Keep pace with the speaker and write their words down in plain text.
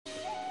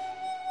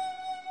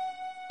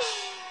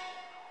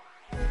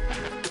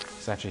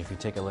So actually, if you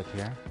take a look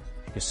here,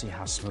 you can see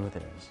how smooth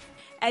it is.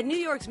 At New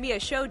York's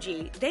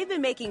Miyashoji, they've been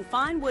making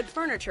fine wood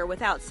furniture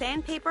without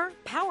sandpaper,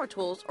 power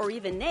tools, or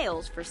even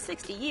nails for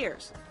 60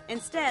 years.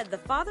 Instead, the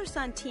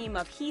father-son team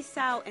of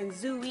Hisao and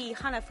Zui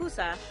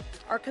Hanafusa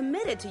are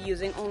committed to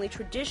using only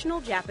traditional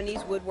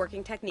Japanese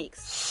woodworking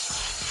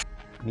techniques.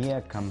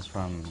 Miya comes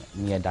from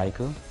Miya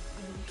Daiku,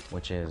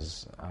 which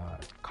is a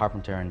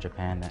carpenter in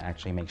Japan that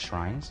actually makes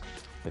shrines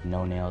with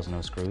no nails, no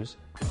screws.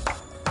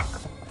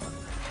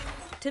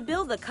 To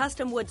build the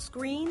custom wood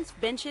screens,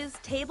 benches,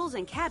 tables,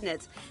 and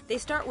cabinets, they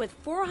start with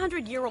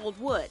 400-year-old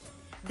wood.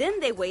 Then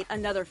they wait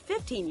another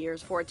 15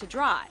 years for it to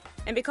dry.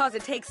 And because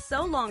it takes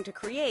so long to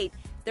create,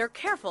 they're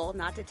careful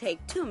not to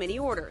take too many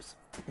orders.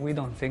 We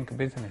don't think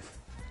business.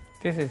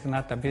 This is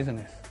not a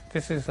business.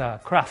 This is a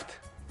craft.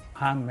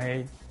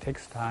 Handmade,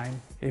 takes time.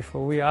 If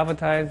we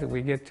advertise,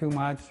 we get too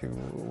much,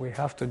 we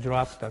have to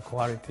drop the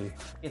quality.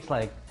 It's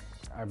like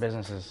our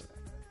business is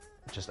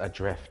just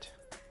adrift,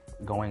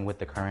 going with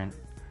the current,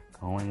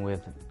 going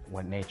with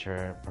what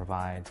nature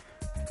provides.